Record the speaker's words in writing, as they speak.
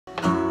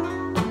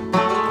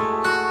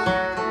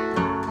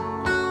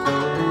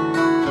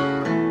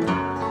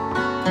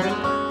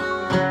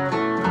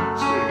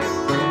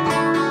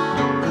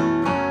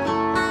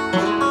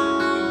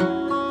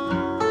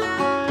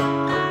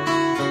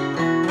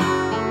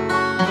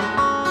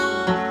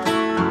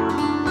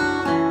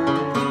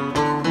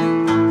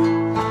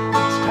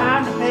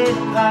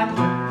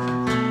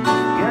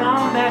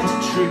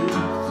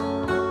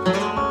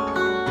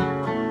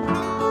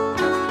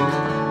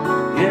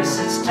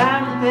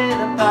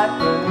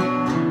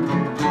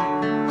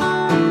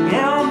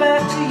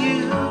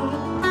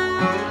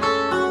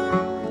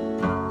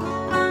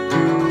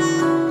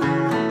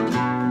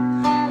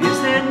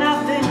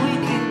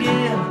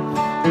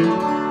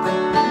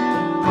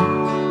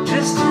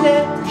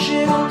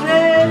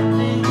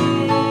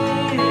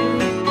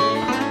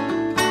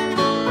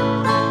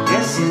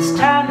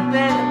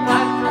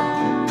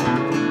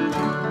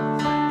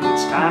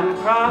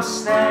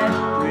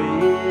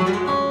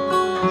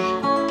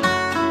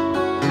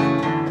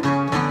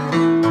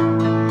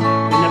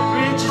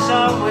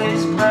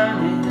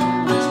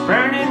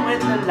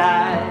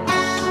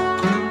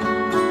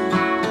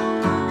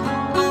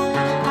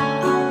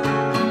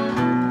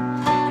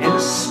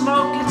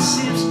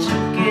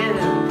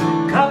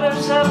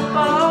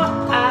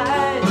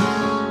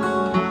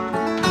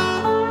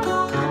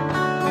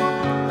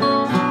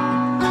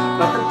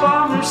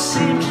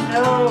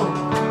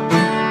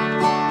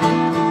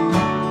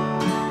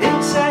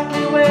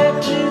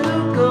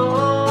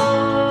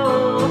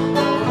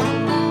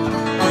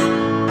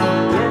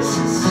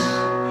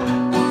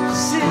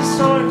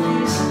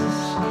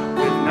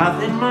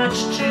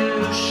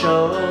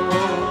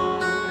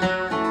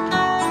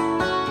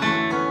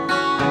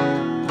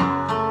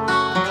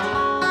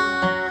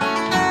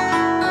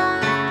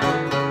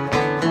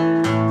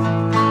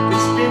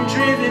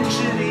driven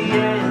to the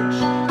edge,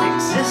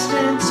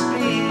 existence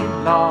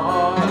being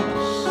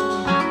lost.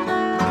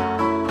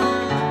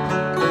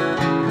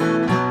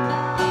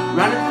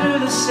 Running through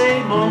the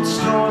same old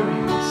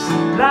stories,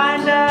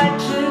 blind-eyed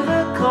to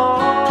the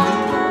cause.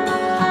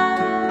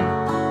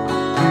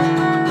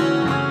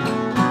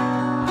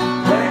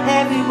 Where a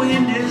heavy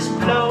wind is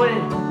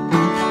blowing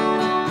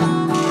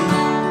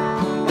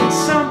and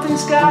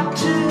something's got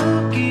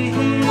to give.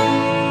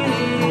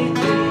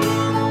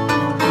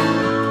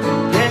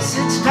 Yes,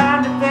 it's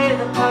time to pay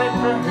the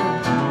piper,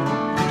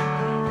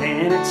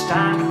 and it's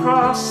time to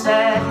cross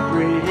that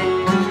bridge.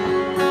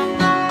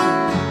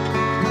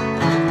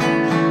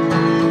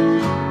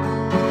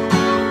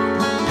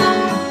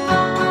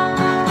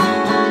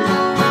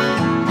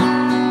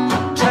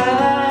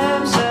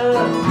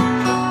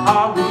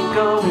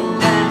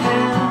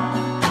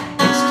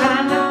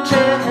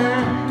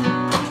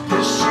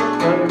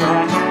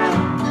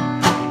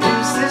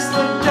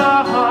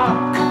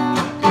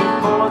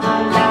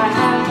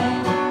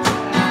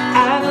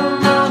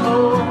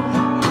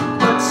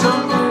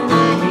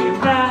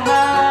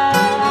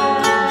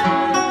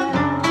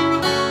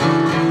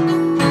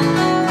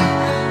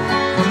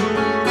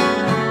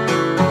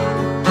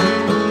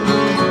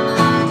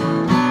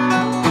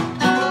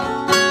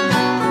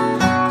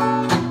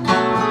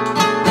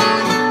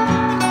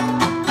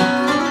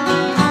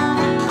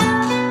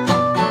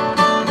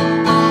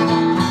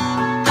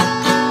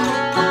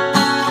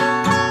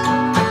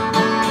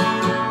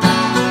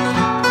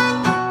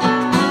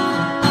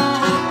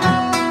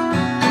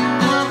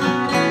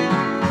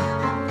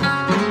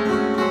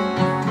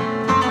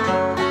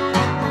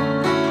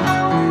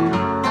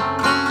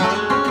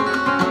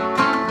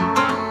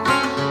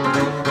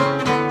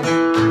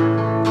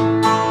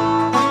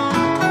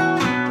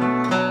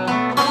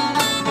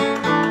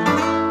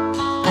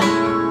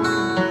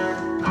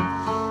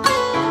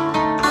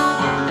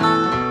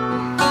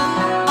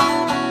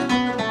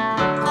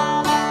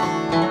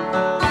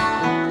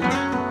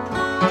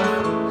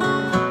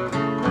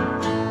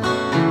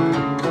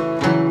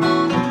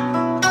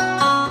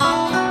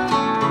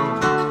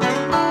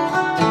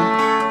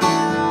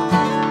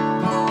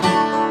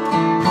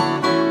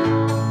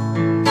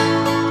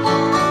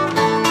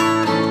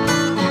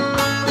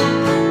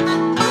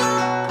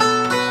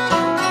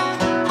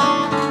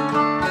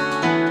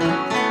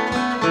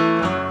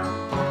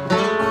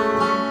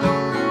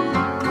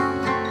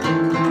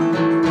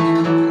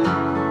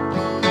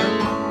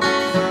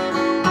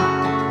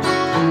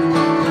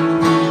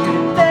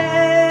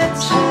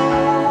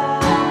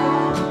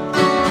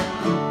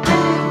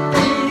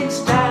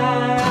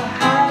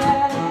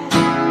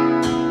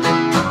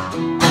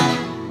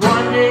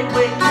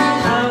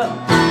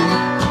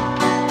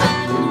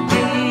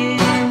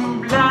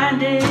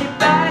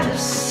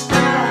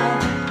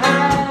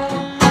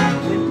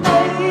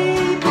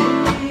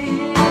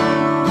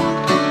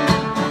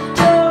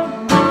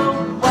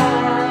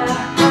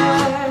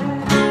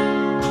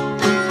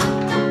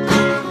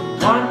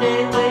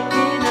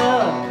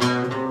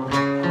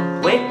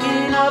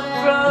 Waking up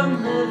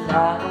from the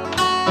light.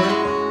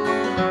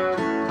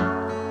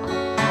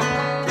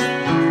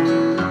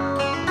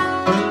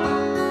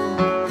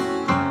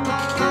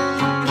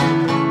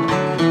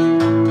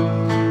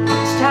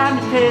 It's time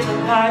to pay the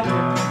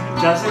piper.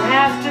 It doesn't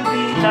have to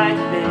be like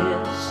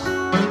this.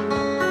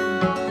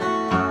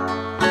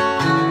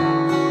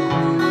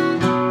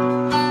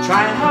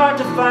 Trying hard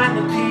to find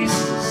the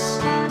pieces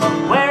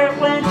of where it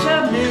went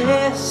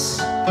amiss.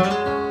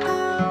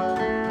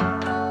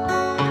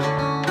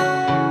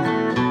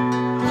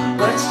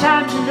 It's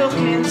time to look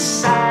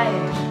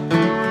inside.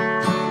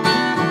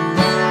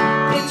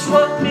 It's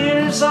what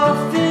mirrors all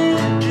feel.